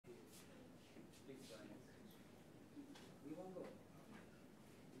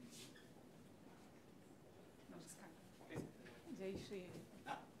Jaisri.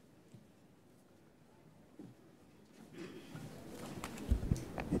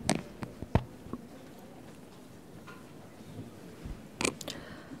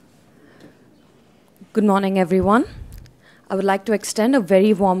 Good morning, everyone. I would like to extend a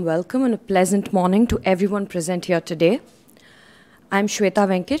very warm welcome and a pleasant morning to everyone present here today. I'm Shweta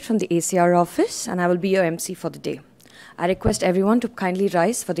Venkat from the ACR office, and I will be your MC for the day. I request everyone to kindly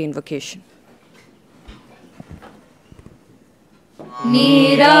rise for the invocation.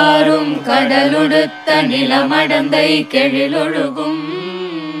 நீராறும் கடலுடுத்த நிலமடந்தை கெழிலொழுகும்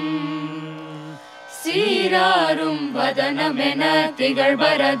சீராறும் வதனமென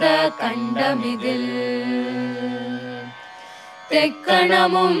திகழ்பரத கண்டமிதில்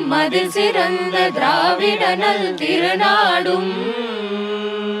தெக்கணமும் மதில் சிறந்த திராவிடனல் திருநாடும்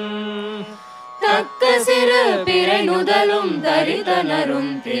தக்க சிறு பிறை நுதலும்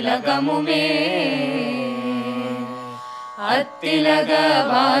தரிதனரும் திலகமுமே அத்திலக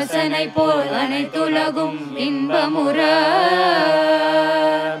வாசனை போல் அனைத்துலகும் இன்பமுற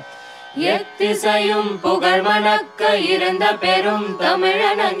எத்திசையும் புகழ் மணக்க இருந்த பெரும்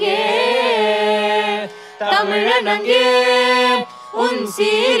தமிழனங்கே தமிழனங்கே உன்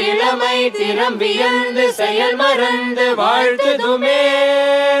சீரிழமை திறம்பியந்து செயல் மறந்து வாழ்த்துதுமே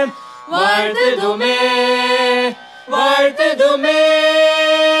வாழ்த்துதுமே வாழ்த்துதுமே.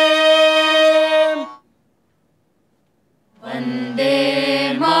 வந்தே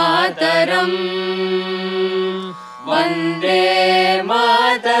மாதரம் வந்தே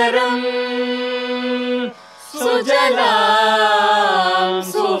மாதரம் சுஜலாம்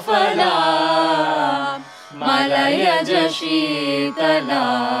சுஃபலாம் மலயஜ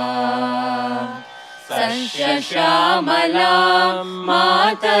ஷீதலாம் சஸ்யஷ்யாமலாம்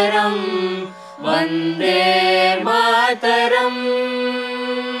மாதரம் வந்தே மாதரம்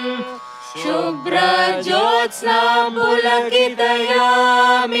शुभ्रज्योत्स्ना पुलकितयामिनी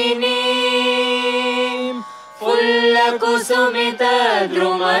फुल्लकुसुमित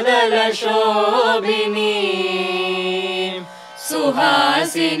द्रुमदलशोभिनी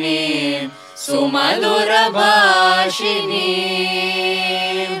सुहासिनी सुमधुरभाषिनी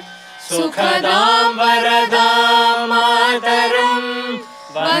सुखदां वरदां मातरं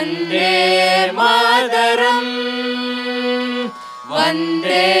Vande Mataram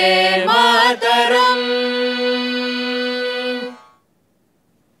Vande Mataram.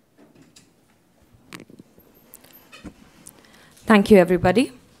 Thank you, everybody.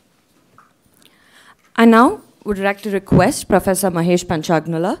 I now would like to request Professor Mahesh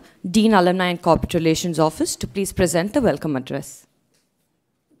Panchagnala, Dean Alumni and Corporate Relations Office, to please present the welcome address.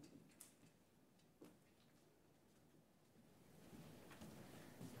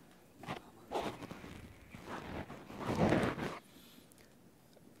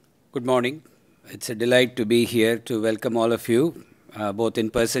 Good morning. It's a delight to be here to welcome all of you, both in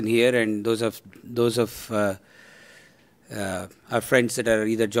person here and those of our friends that are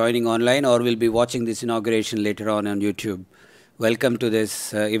either joining online or will be watching this inauguration later on YouTube. Welcome to this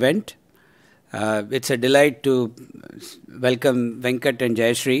event. It's a delight to welcome Venkat and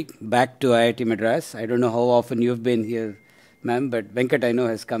Jaisri back to IIT Madras. I don't know how often you've been here, ma'am, but Venkat I know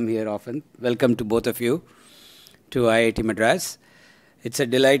has come here often. Welcome to both of you to IIT Madras. It's a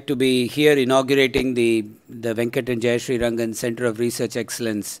delight to be here inaugurating the Venkat and Jaisri Rangan Center of Research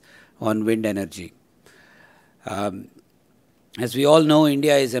Excellence on Wind Energy. As we all know,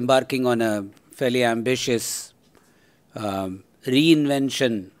 India is embarking on a fairly ambitious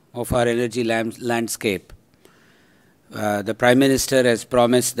reinvention of our energy landscape. The Prime Minister has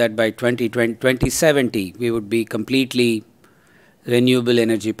promised that by 2070 we would be completely renewable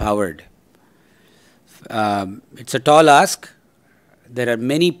energy powered. It's a tall ask. There are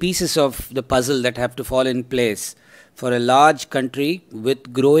many pieces of the puzzle that have to fall in place for a large country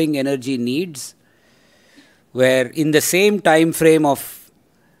with growing energy needs, where in the same time frame of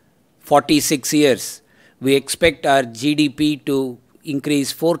 46 years, we expect our GDP to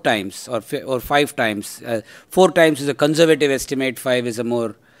increase 4 times or 5 times. 4 times is a conservative estimate, 5 is a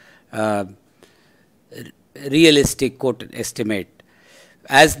more realistic quote estimate.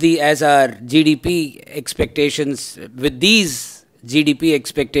 As our GDP expectations, with these GDP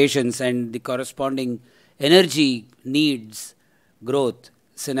expectations and the corresponding energy needs growth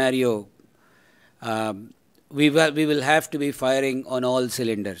scenario, we will have to be firing on all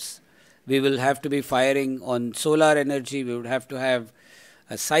cylinders. We will have to be firing on solar energy. We would have to have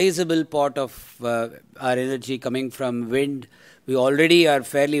a sizable part of our energy coming from wind. We already are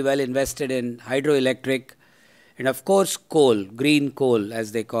fairly well invested in hydroelectric, and of course coal, green coal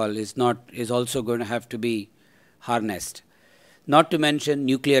as they call, is also going to have to be harnessed. Not to mention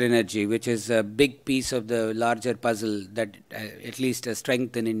nuclear energy, which is a big piece of the larger puzzle that at least a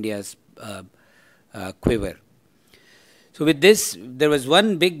strength in India's quiver. So with this, there was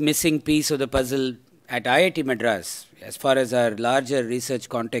one big missing piece of the puzzle at IIT Madras, as far as our larger research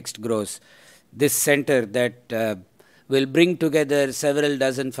context grows, this center that will bring together several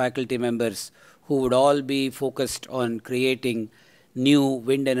dozen faculty members who would all be focused on creating new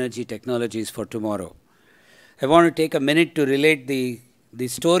wind energy technologies for tomorrow. I want to take a minute to relate the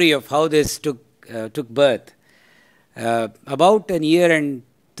story of how this took birth. About a year and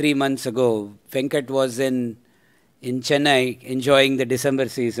 3 months ago, Venkat was in Chennai enjoying the December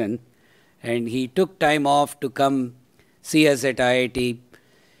season, and he took time off to come see us at IIT.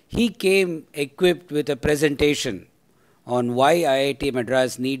 He came equipped with a presentation on why IIT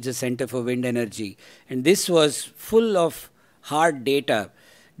Madras needs a center for wind energy. And this was full of hard data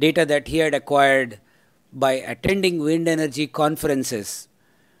that he had acquired by attending wind energy conferences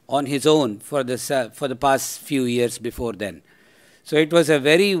on his own for the past few years before then. So it was a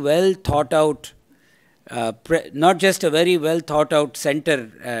very well thought out, not just a very well thought out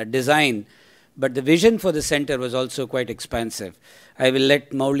center design, but the vision for the center was also quite expansive. I will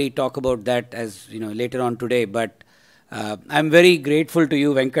let Mauli talk about that as later on today, but I'm very grateful to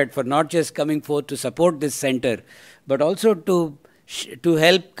you, Venkat, for not just coming forth to support this center, but also to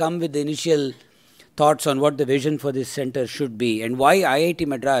help come with the initial thoughts on what the vision for this center should be and why IIT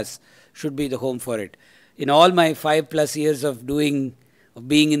Madras should be the home for it. In all my 5+ years of being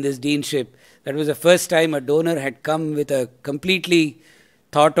in this deanship, that was the first time a donor had come with a completely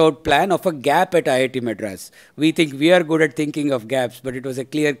thought out plan of a gap at IIT Madras. We think we are good at thinking of gaps, but it was a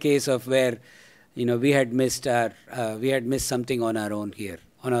clear case of where we had missed something on our own here,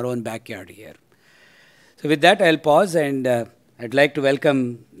 on our own backyard here. So with that, I'll pause, and I'd like to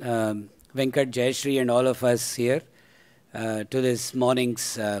welcome Venkat, Jaisri, and all of us here to this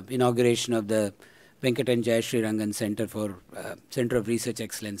morning's inauguration of the Venkat and Jaisri Rangan Center of Research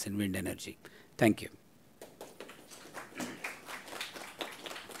Excellence in Wind Energy. Thank you.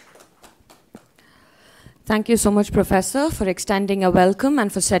 Thank you so much, Professor, for extending a welcome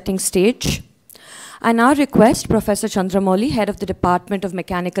and for setting stage. I now request Professor Chandramouli, Head of the Department of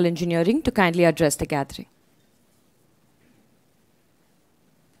Mechanical Engineering, to kindly address the gathering.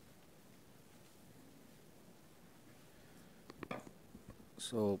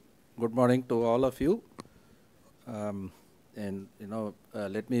 So, good morning to all of you.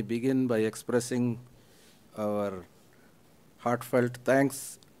 Let me begin by expressing our heartfelt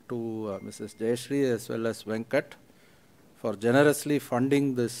thanks to Mrs. Jaisri as well as Venkat for generously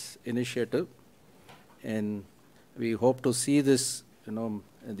funding this initiative. And we hope to see this,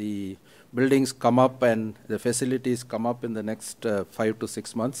 the buildings come up and the facilities come up in the next 5 to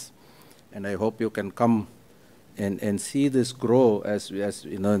 6 months. And I hope you can come and see this grow as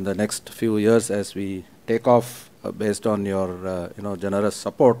in the next few years as we take off based on your generous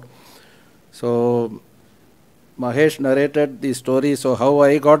support. So Mahesh narrated the story. So how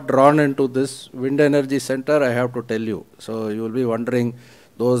I got drawn into this wind energy center, I have to tell you. So you will be wondering,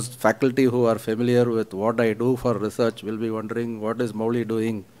 those faculty who are familiar with what I do for research will be wondering, what is Mauli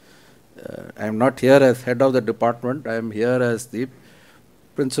doing? I am not here as head of the department. I am here as the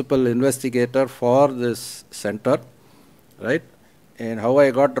principal investigator for this center, right? And how I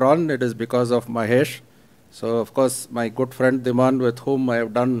got drawn, it is because of Mahesh. So of course, my good friend Diman, with whom I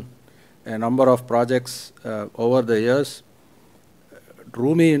have done a number of projects over the years,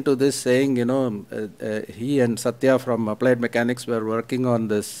 drew me into this, saying, he and Satya from Applied Mechanics were working on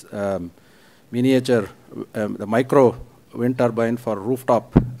this miniature, the micro wind turbine for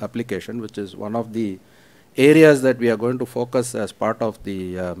rooftop application, which is one of the areas that we are going to focus as part of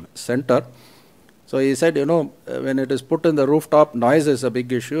the center. So he said, when it is put in the rooftop, noise is a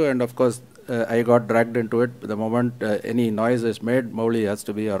big issue, and of course I got dragged into it. The moment any noise is made, Mauli has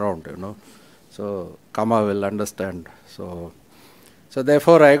to be around, So Kama will understand. So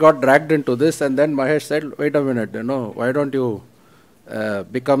therefore I got dragged into this, and then Mahesh said, wait a minute, why don't you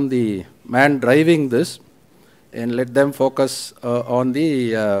become the man driving this and let them focus on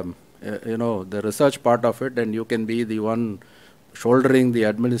the the research part of it, and you can be the one shouldering the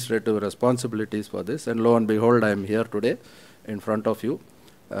administrative responsibilities for this. And lo and behold, I am here today in front of you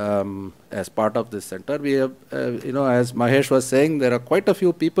as part of this center. We have, as Mahesh was saying, there are quite a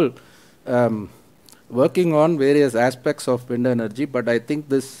few people working on various aspects of wind energy, but I think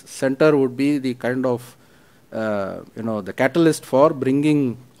this center would be the kind of, the catalyst for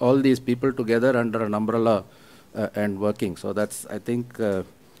bringing all these people together under an umbrella and working. So that's, I think,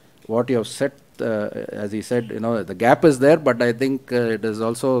 what you have set as he said, the gap is there, but I think it is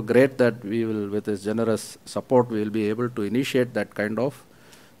also great that we will, with his generous support, we will be able to initiate that kind of,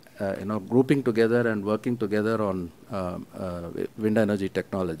 grouping together and working together on wind energy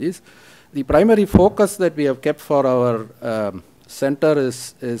technologies. The primary focus that we have kept for our center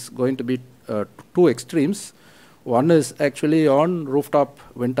is going to be two extremes. One is actually on rooftop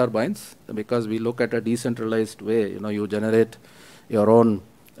wind turbines, because we look at a decentralized way. You generate your own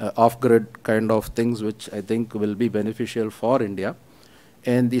off-grid kind of things, which I think will be beneficial for India.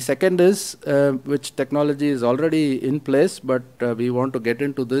 And the second is, which technology is already in place, but we want to get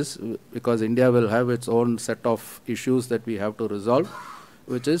into this because India will have its own set of issues that we have to resolve,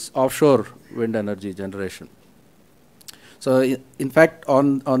 which is offshore wind energy generation. So in fact,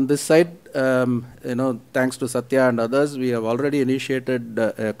 on this side, thanks to Satya and others, we have already initiated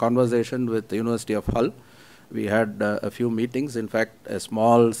a conversation with the University of Hull. We had a few meetings. In fact,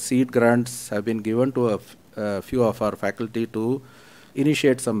 small seed grants have been given to a few of our faculty to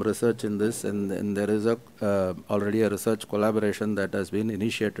initiate some research in this, and there is already a research collaboration that has been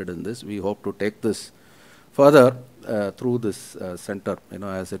initiated in this. We hope to take this further through this center,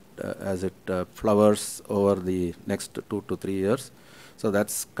 as it flowers over the next 2 to 3 years. So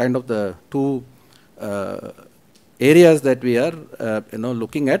that's kind of the two areas that we are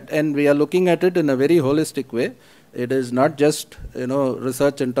looking at, and we are looking at it in a very holistic way. It is not just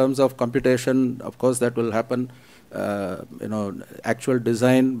research in terms of computation. Of course, that will happen. Actual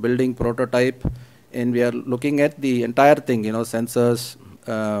design, building prototype, and we are looking at the entire thing. Sensors,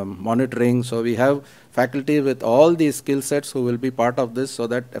 monitoring. So we have faculty with all these skill sets who will be part of this, so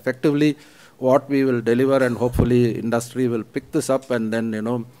that effectively what we will deliver, and hopefully industry will pick this up and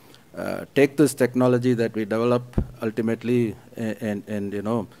then take this technology that we develop ultimately and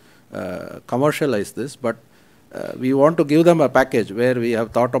commercialize this. But we want to give them a package where we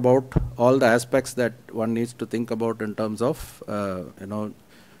have thought about all the aspects that one needs to think about in terms of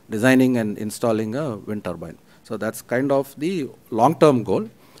designing and installing a wind turbine. So that's kind of the long-term goal.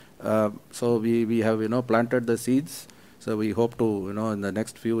 So we have planted the seeds. So we hope to in the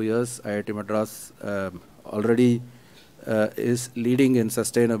next few years, IIT Madras already is leading in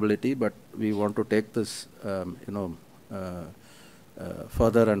sustainability, but we want to take this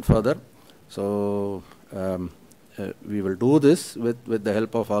further and further. So we will do this with the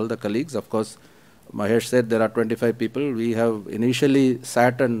help of all the colleagues. Of course, Mahesh said there are 25 people. We have initially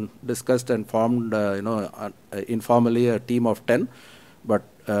sat and discussed and formed informally a team of 10, but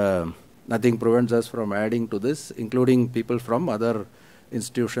nothing prevents us from adding to this, including people from other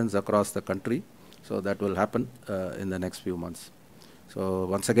institutions across the country. So that will happen in the next few months. So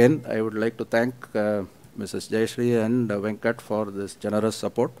once again, I would like to thank Mrs. Jaisri and Venkat for this generous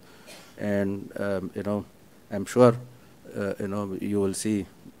support, and I'm sure you will see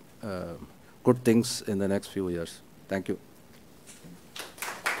good things in the next few years. Thank you.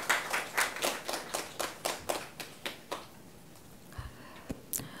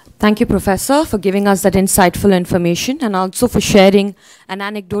 Thank you, Professor, for giving us that insightful information, and also for sharing an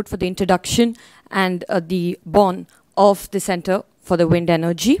anecdote for the introduction and the born of the Center for the Wind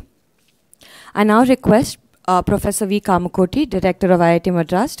Energy. I now request Professor V. Kamakoti, Director of IIT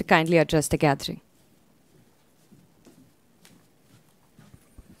Madras, to kindly address the gathering.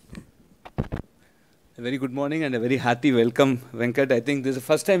 A very good morning and a very hearty welcome, Venkat. I think this is the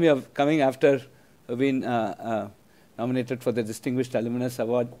first time you are coming after being nominated for the Distinguished Alumnus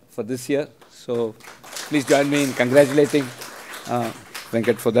Award for this year. So please join me in congratulating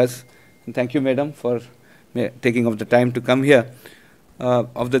Venkat for this. And thank you, madam, for taking of the time to come here.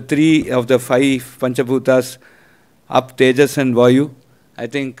 Of the 5 Panchabhutas, Up, Tejas and Vayu, I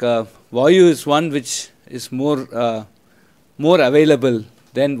think Vayu is one which is more available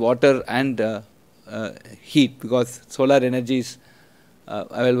than water and heat, because solar energy is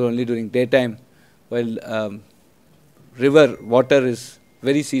available only during daytime, while river water is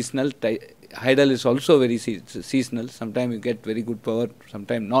very seasonal. Hydel is also very seasonal. Sometimes you get very good power,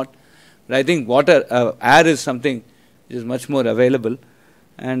 sometimes not. But I think water, air is something which is much more available.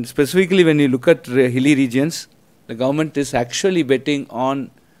 And specifically when you look at hilly regions, the government is actually betting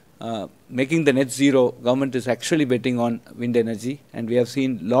on making the net zero. Government is actually betting on wind energy, and we have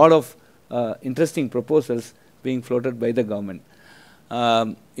seen a lot of interesting proposals being floated by the government.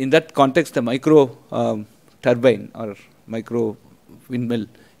 In that context, the micro turbine or micro windmill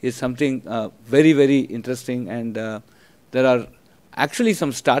is something very, very interesting, and there are actually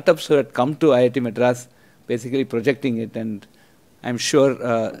some startups who had come to IIT Madras basically projecting it, and I'm sure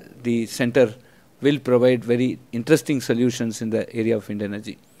the center will provide very interesting solutions in the area of wind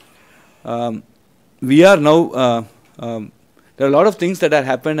energy. We are now, the there are a lot of things that have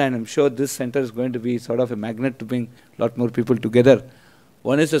happened, and I'm sure this center is going to be sort of a magnet to bring a lot more people together.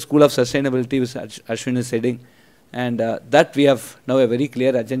 One is the School of Sustainability, which Ashwin is heading, and that we have now a very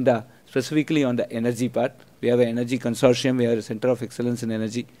clear agenda, specifically on the energy part. We have an energy consortium, we have a Center of Excellence in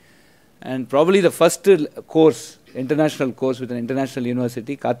Energy, and probably the first course, international course with an international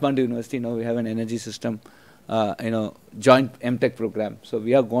university, Kathmandu University, now we have an energy system, joint MTech program. So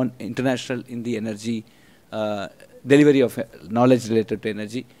we have gone international in the energy delivery of knowledge related to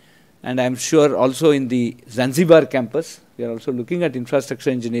energy. And I'm sure also in the Zanzibar campus, we are also looking at infrastructure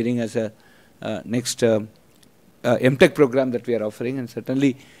engineering as a next MTech program that we are offering. And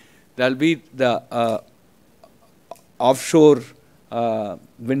certainly there will be the offshore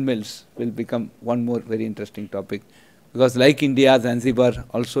windmills will become one more very interesting topic. Because like India, Zanzibar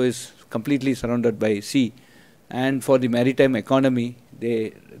also is completely surrounded by sea. And for the maritime economy,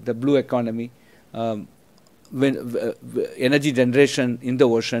 the blue economy, energy generation in the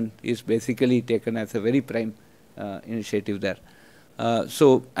ocean is basically taken as a very prime initiative there.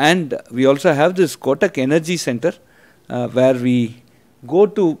 And we also have this Kotak Energy Center where we go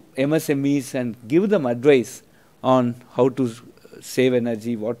to MSMEs and give them advice on how to save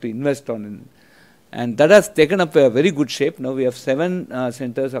energy, what to invest on. And that has taken up a very good shape. Now we have 7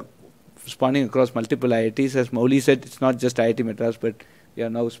 centers spawning across multiple IITs. As Mauli said, it's not just IIT Madras, but we are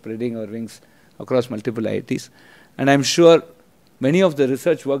now spreading our wings across multiple IITs. And I'm sure many of the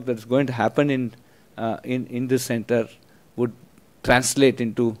research work that's going to happen in this center would translate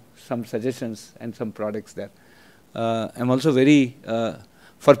into some suggestions and some products there. I'm also very,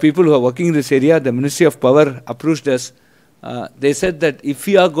 for people who are working in this area, the Ministry of Power approached us. They said that if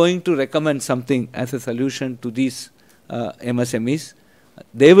we are going to recommend something as a solution to these MSMEs,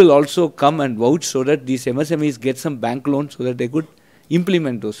 they will also come and vouch so that these MSMEs get some bank loans so that they could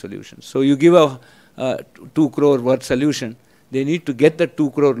implement those solutions. So you give a 2 crore worth solution, they need to get the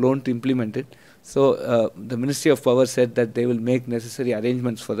 2 crore loan to implement it. So the Ministry of Power said that they will make necessary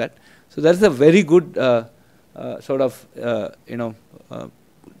arrangements for that. So that's a very good sort of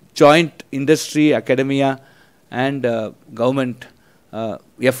joint industry, academia, and government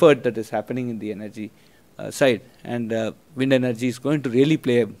effort that is happening in the energy side. And wind energy is going to really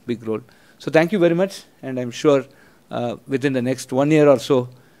play a big role. So thank you very much, and I'm sure within the next 1 year or so,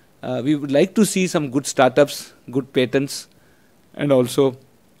 we would like to see some good startups, good patents, and also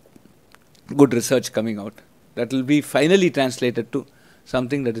good research coming out. That will be finally translated to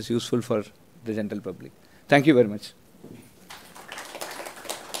something that is useful for the general public. Thank you very much.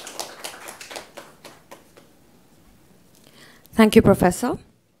 Thank you, Professor.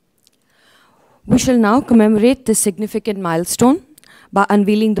 We shall now commemorate this significant milestone by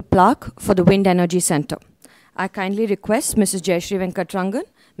unveiling the plaque for the Wind Energy Center. I kindly request Mrs. Jaisri Venkat Rangan,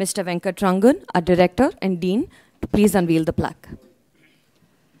 Mr. Venkat Rangan, our Director and Dean, to please unveil the plaque.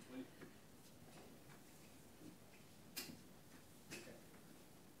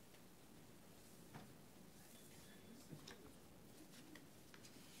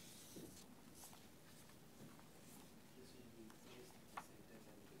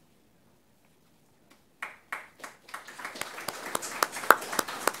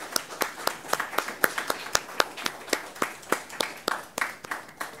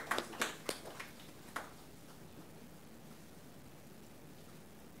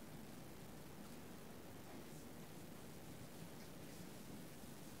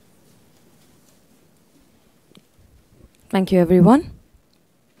 Thank you, everyone.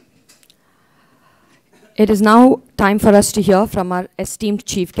 It is now time for us to hear from our esteemed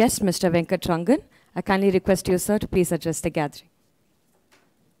chief guest, Mr. Venkat Rangan. I kindly request you, sir, to please address the gathering.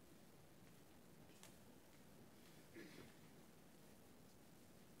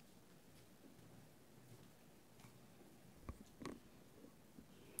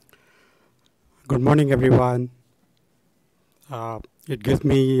 Good morning, everyone. It gives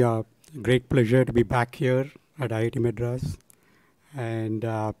me great pleasure to be back here at IIT Madras. And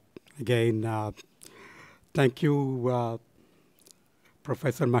again, thank you,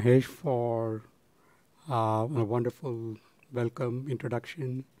 Professor Mahesh, for a wonderful welcome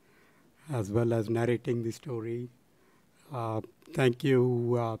introduction, as well as narrating the story. Thank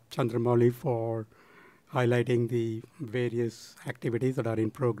you, Chandramouli, for highlighting the various activities that are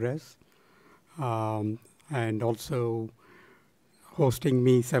in progress, and also hosting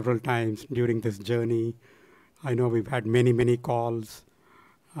me several times during this journey. I know we've had many, many calls,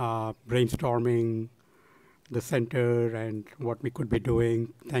 brainstorming the center and what we could be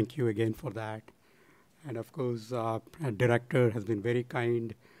doing. Thank you again for that. And of course, our director has been very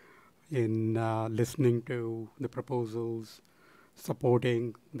kind in listening to the proposals,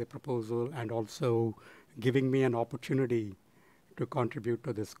 supporting the proposal, and also giving me an opportunity to contribute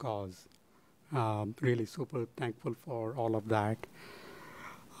to this cause. Really super thankful for all of that.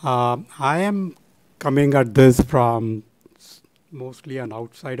 I am coming at this from mostly an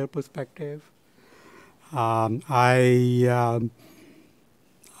outsider perspective. I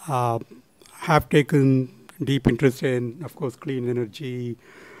have taken deep interest in, of course, clean energy,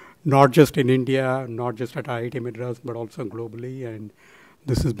 not just in India, not just at IIT Madras, but also globally. And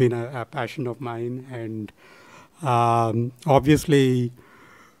this has been a passion of mine. And obviously,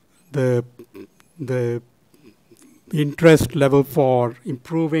 the interest level for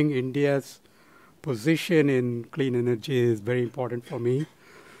improving India's position in clean energy is very important for me.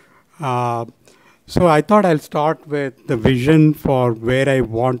 So I thought I'll start with the vision for where I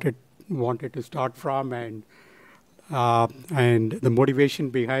wanted to start from, and the motivation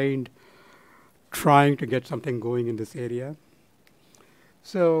behind trying to get something going in this area.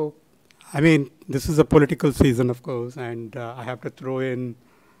 So, I mean, this is a political season, of course, and I have to throw in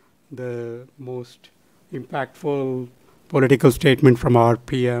the most impactful political statement from our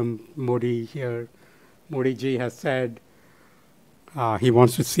PM, Modi here. Modi ji has said he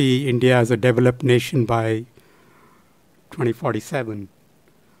wants to see India as a developed nation by 2047.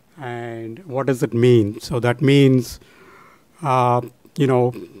 And what does it mean? So that means, you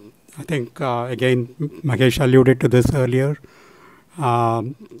know, I think, again, Mahesh alluded to this earlier,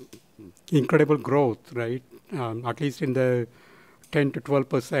 incredible growth, right? At least in the 10 to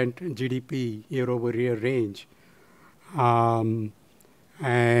 12% GDP year-over-year range. And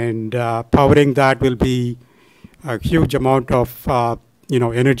powering that will be a huge amount of, you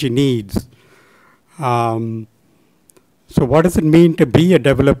know, energy needs. So what does it mean to be a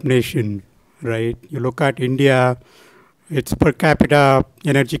developed nation, right? You look at India, its per capita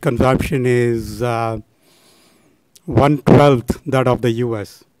energy consumption is 1/12 that of the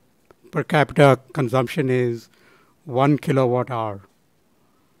US. Per capita consumption is 1 kilowatt hour.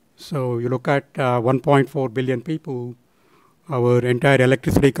 So you look at 1.4 billion people, our entire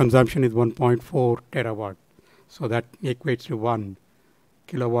electricity consumption is 1.4 terawatt. So that equates to 1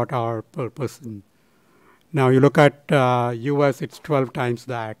 kilowatt hour per person. Now you look at US, it's 12 times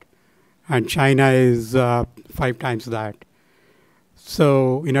that, and China is 5 times that.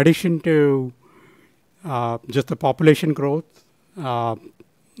 So in addition to just the population growth,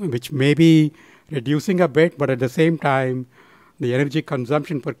 which may be reducing a bit, but at the same time, the energy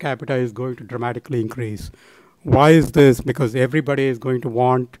consumption per capita is going to dramatically increase. Why is this? Because everybody is going to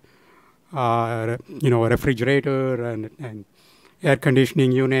want, you know, a refrigerator and air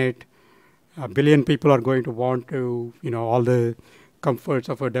conditioning unit. 1 billion people are going to want to, you know, all the comforts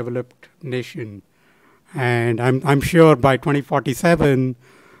of a developed nation. And I'm sure by 2047,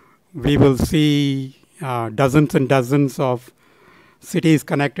 we will see dozens and dozens of cities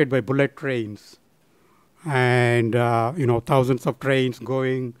connected by bullet trains, and you know, thousands of trains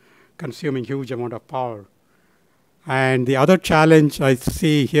going, consuming huge amount of power. And the other challenge I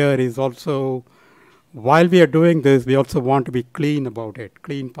see here is also, while we are doing this, we also want to be clean about it,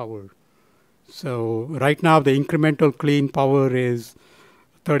 clean power. So right now, the incremental clean power is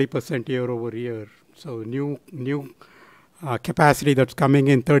 30% year over year. So new capacity that's coming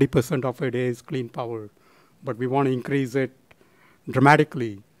in, 30% of it is clean power. But we want to increase it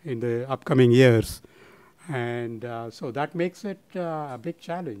dramatically in the upcoming years. And so that makes it a big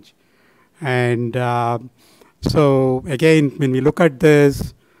challenge. And so again, when we look at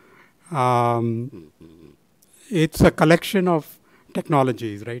this, it's a collection of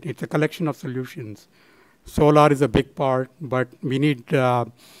technologies, right? It's a collection of solutions. Solar is a big part, but we need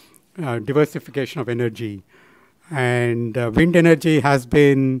diversification of energy. And wind energy has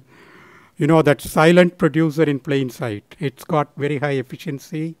been, you know, that silent producer in plain sight. It's got very high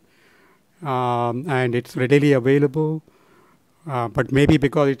efficiency, and it's readily available. But maybe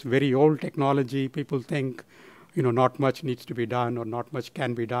because it's very old technology, people think, you know, not much needs to be done or not much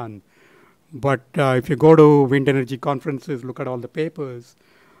can be done. But if you go to wind energy conferences, look at all the papers,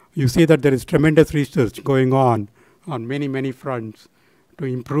 you see that there is tremendous research going on many, many fronts to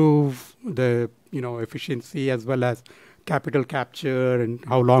improve the, you know, efficiency as well as capital capture and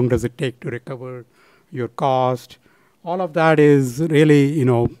how long does it take to recover your cost. All of that is really, you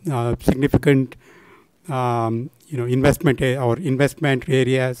know, significant, you know, investment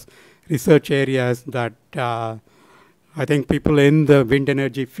areas, research areas that I think people in the wind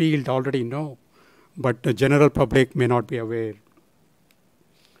energy field already know, but the general public may not be aware.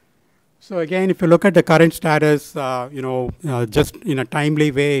 So again, if you look at the current status, you know, just in a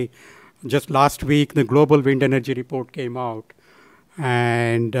timely way, just last week, the global wind energy report came out,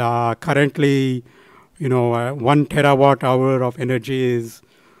 and currently, you know, 1 terawatt hour of energy is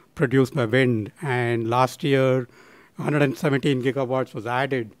produced by wind, and last year, 117 gigawatts was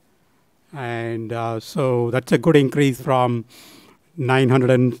added. And so that's a good increase from 900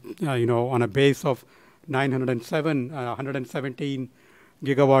 and, on a base of 907, 117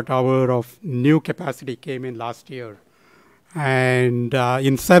 gigawatt hour of new capacity came in last year. And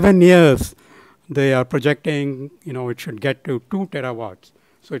in 7 years, they are projecting, it should get to 2 terawatts.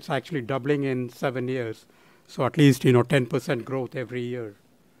 So it's actually doubling in 7 years. So at least, 10% growth every year.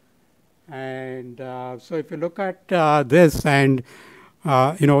 And so if you look at this and,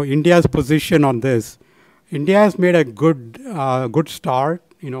 India's position on this, India has made a good start.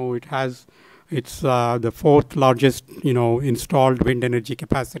 It's the 4th largest, installed wind energy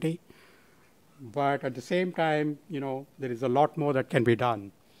capacity. But at the same time, there is a lot more that can be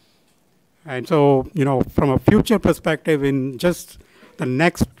done. And so, from a future perspective, in just the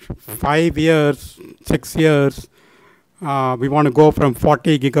next 5 years, 6 years, we want to go from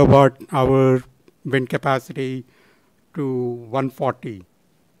 40 gigawatt hour wind capacity to 140,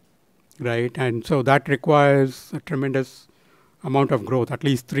 right? And so that requires a tremendous amount of growth, at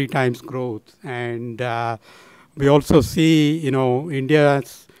least 3 times growth. And we also see,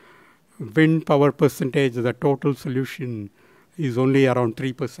 India's wind power percentage as a total solution is only around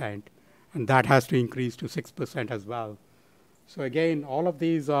 3%. And that has to increase to 6% as well. So again, all of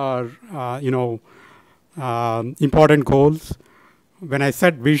these are, important goals. When I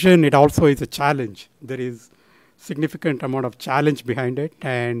said vision, it also is a challenge. There is significant amount of challenge behind it.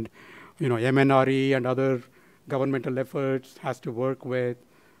 And, MNRE and other governmental efforts has to work with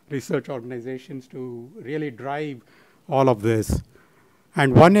research organizations to really drive all of this.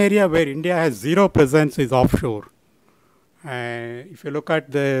 And one area where India has zero presence is offshore. If you look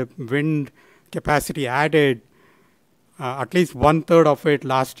at the wind capacity added, at least 1/3 of it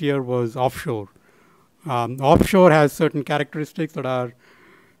last year was offshore. Offshore has certain characteristics that are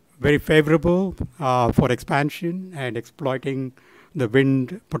very favorable for expansion and exploiting the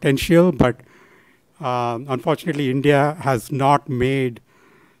wind potential, but unfortunately, India has not made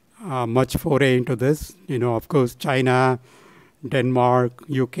much foray into this. Of course, China, Denmark,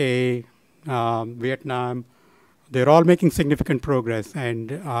 UK, Vietnam, they're all making significant progress,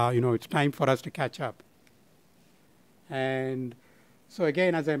 and it's time for us to catch up. And so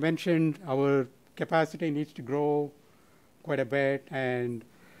again, as I mentioned, our capacity needs to grow quite a bit and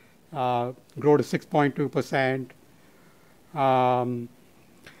grow to 6.2%.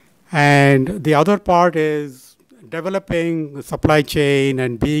 And the other part is developing the supply chain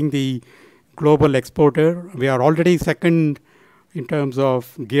and being the global exporter. We are already second in terms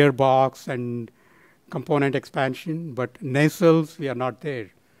of gearbox and component expansion, but nacelles, we are not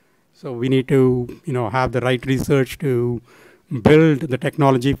there. So we need to, have the right research to build the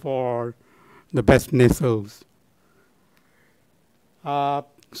technology for the best nacelles.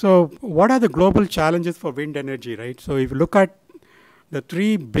 So what are the global challenges for wind energy, right? So if you look at the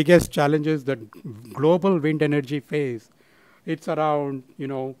 3 biggest challenges that global wind energy face, it's around,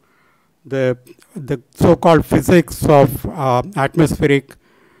 the so-called physics of atmospheric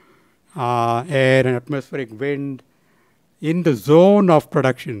air and atmospheric wind in the zone of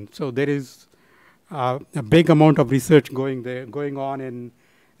production. So there is a big amount of research going on in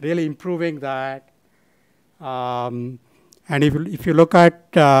really improving that. And if you look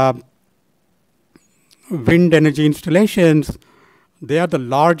at wind energy installations, they are the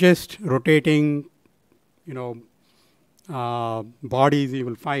largest rotating, bodies you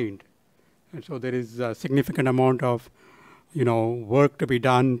will find. And so there is a significant amount of, work to be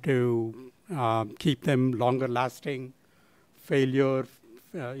done to keep them longer lasting, failure,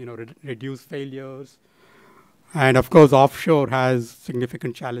 reduce failures. And of course, offshore has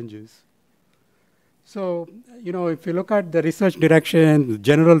significant challenges. So, if you look at the research direction,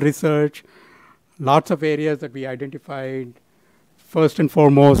 general research, lots of areas that we identified, first and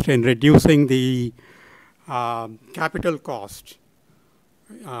foremost in reducing the capital cost.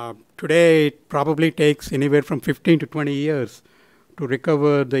 Today, it probably takes anywhere from 15 to 20 years to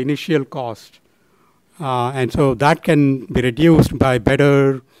recover the initial cost. And so that can be reduced by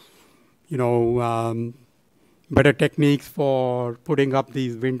better, better techniques for putting up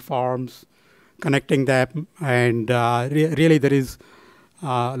these wind farms, connecting them, and really there is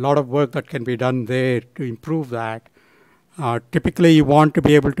a lot of work that can be done there to improve that. Typically, you want to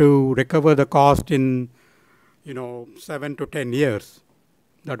be able to recover the cost in, 7 to 10 years.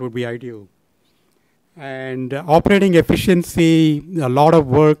 That would be ideal. And operating efficiency, a lot of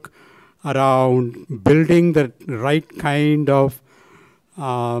work around building the right kind of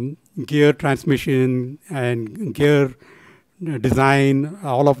gear transmission and gear design.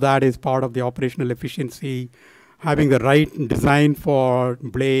 All of that is part of the operational efficiency. Having the right design for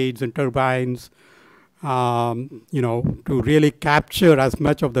blades and turbines, to really capture as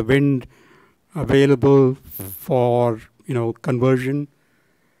much of the wind available for, conversion.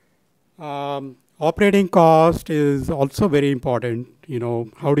 Operating cost is also very important.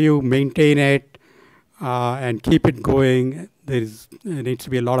 How do you maintain it and keep it going? There needs to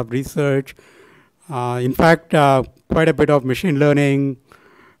be a lot of research. In fact, quite a bit of machine learning,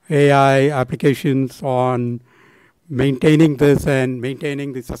 AI applications on maintaining this and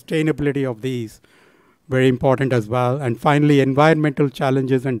maintaining the sustainability of these, very important as well. And finally, environmental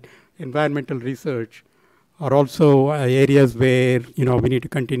challenges and environmental research are also areas where we need to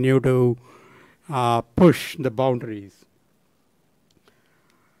continue to push the boundaries.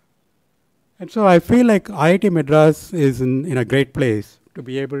 And so I feel like IIT Madras is in a great place to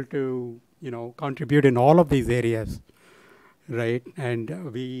be able to contribute in all of these areas, right?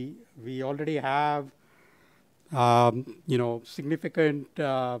 And we already have significant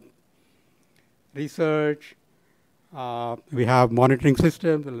research. We have monitoring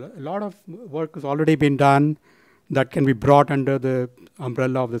systems. A lot of work has already been done that can be brought under the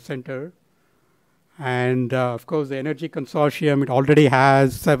umbrella of the center. And of course, the Energy Consortium, it already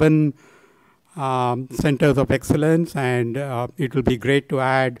has 7 centers of excellence, and it will be great to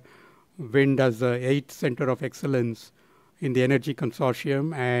add wind as the 8th center of excellence in the Energy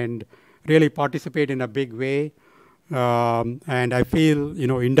Consortium and really participate in a big way. And I feel,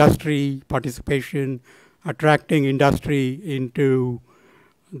 industry participation, attracting industry into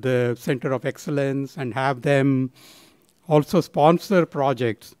the center of excellence and have them also sponsor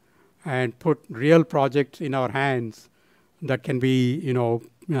projects and put real projects in our hands that can be,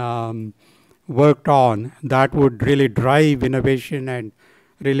 worked on, that would really drive innovation and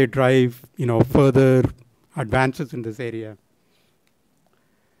really drive, further advances in this area.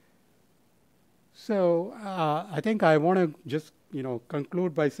 So I think I want to just,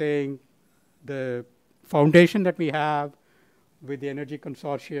 conclude by saying the foundation that we have with the Energy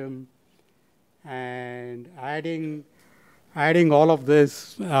Consortium and adding all of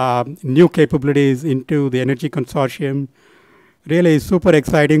this new capabilities into the Energy Consortium really is super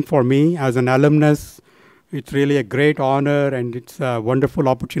exciting for me as an alumnus. It's really a great honor, and it's a wonderful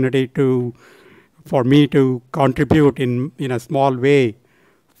opportunity for me to contribute in a small way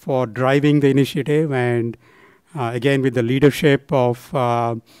for driving the initiative. And again, with the leadership of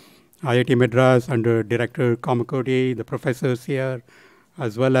IIT Madras under Director Kamakoti, the professors here,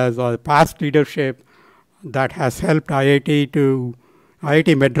 as well as past leadership that has helped IIT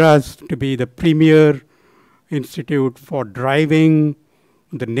Madras to be the premier institute for driving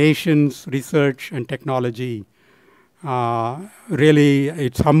the nation's research and technology. Really,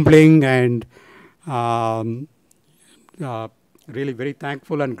 it's humbling and really very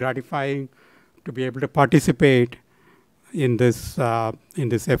thankful and gratifying to be able to participate in this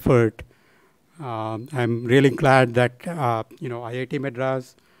effort. I'm really glad that IIT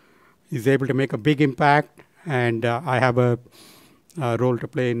Madras is able to make a big impact, and I have a role to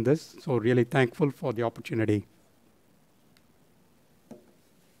play in this. So really thankful for the opportunity.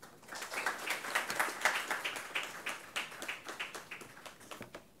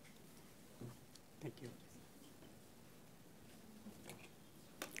 Thank you.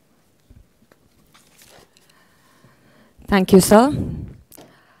 Thank you, sir.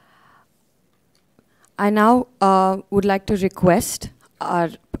 I now would like to request our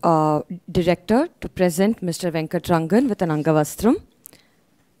director to present Mr. Venkat Rangan with an Angavastram.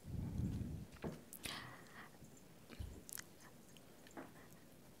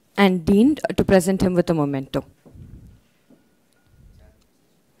 And Dean to present him with a memento.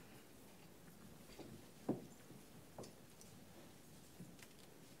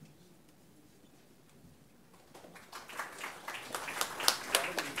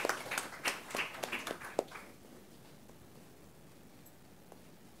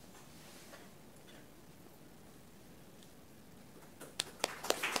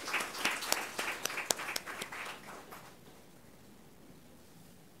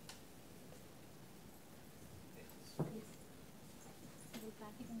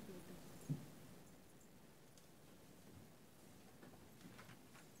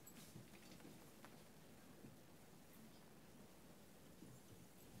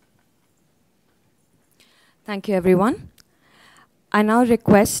 Thank you, everyone. I now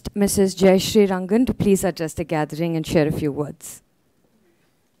request Mrs. Jaisri Rangan to please address the gathering and share a few words.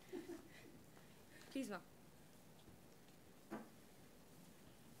 Please, ma'am.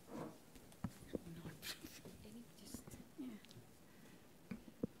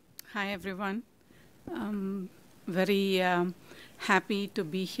 Hi, everyone. Very happy to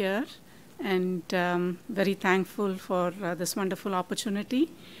be here and very thankful for this wonderful opportunity.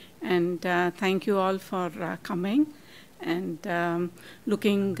 And thank you all for coming, and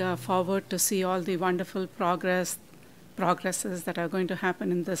looking forward to see all the wonderful progresses that are going to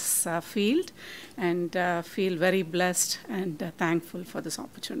happen in this field, and feel very blessed and thankful for this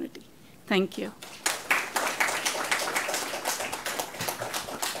opportunity. Thank you.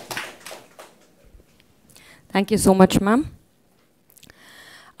 Thank you so much, ma'am.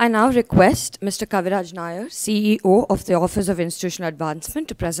 I now request Mr. Kaviraj Nair, CEO of the Office of Institutional Advancement,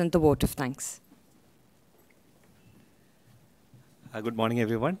 to present the vote of thanks. Good morning,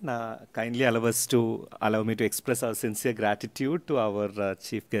 everyone. Kindly allow me to express our sincere gratitude to our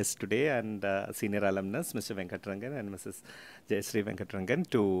chief guest today and senior alumnus, Mr. Venkat Rangan and Mrs. Jaisri Venkat Rangan,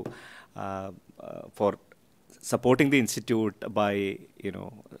 for supporting the institute by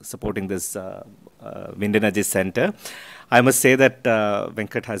supporting this wind energy center. I must say that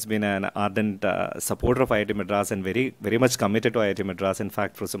Venkat has been an ardent supporter of IIT Madras and very much committed to IIT Madras. In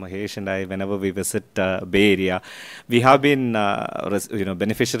fact, Professor Mahesh and I, whenever we visit Bay Area, we have been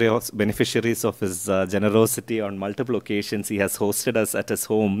beneficiaries of his generosity on multiple occasions. He has hosted us at his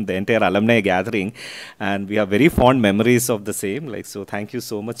home, the entire alumni gathering, and we have very fond memories of the same. So thank you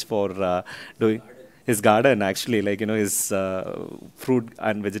so much for doing his garden, actually, his fruit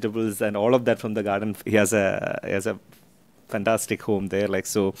and vegetables and all of that from the garden. He has a fantastic home there.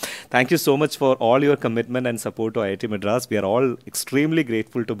 So thank you so much for all your commitment and support to IIT Madras. We are all extremely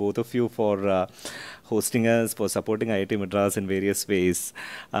grateful to both of you for hosting us, for supporting IIT Madras in various ways.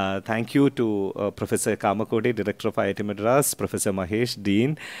 Thank you to Professor Kamakodi, Director of IIT Madras, Professor Mahesh,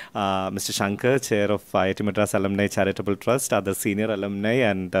 Dean, Mr. Shankar, Chair of IIT Madras Alumni Charitable Trust, other senior alumni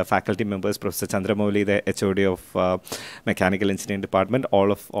and faculty members, Professor Chandramouli, the HOD of Mechanical Engineering Department,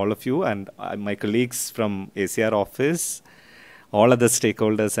 all of you, and my colleagues from ACR office, all other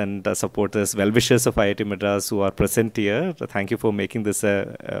stakeholders and supporters, well-wishers of IIT Madras who are present here. Thank you for making this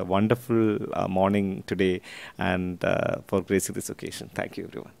a wonderful morning today and for gracing this occasion. Thank you,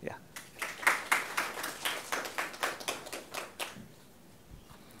 everyone. Yeah.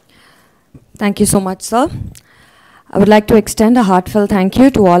 Thank you so much, sir. I would like to extend a heartfelt thank you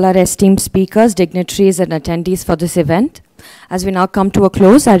to all our esteemed speakers, dignitaries, and attendees for this event. As we now come to a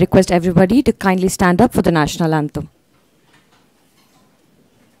close, I request everybody to kindly stand up for the national anthem.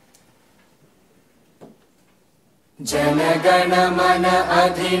 जनगण मन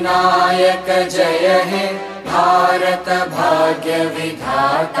अधिनायक जय हे भारत भाग्य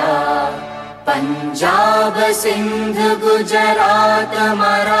विधाता पंजाब सिंध गुजरात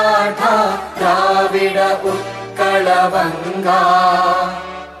मराठा द्राविड उत्कल बंगा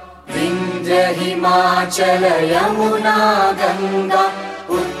विंध्य हिमाचल यमुना गंगा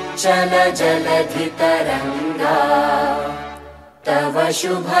उच्चल जलधि तरंगा तव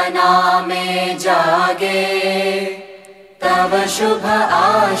शुभ नामे जागे तव शुभ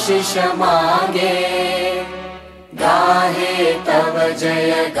आशीष मांगे गाहे तव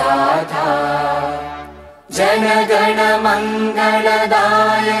जय गाथा जन गण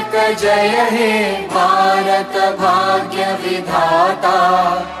मंगलदायक जय हे भारत भाग्य विधाता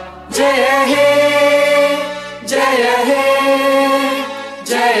जय हे जय हे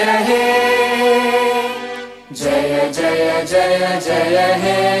जय हे जय जय जय जय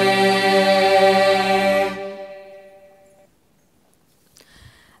हे.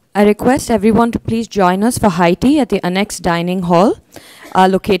 I request everyone to please join us for high tea at the Annex Dining Hall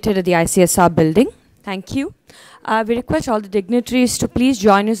located at the ICSR building. Thank you. We request all the dignitaries to please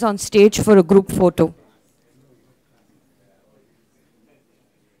join us on stage for a group photo.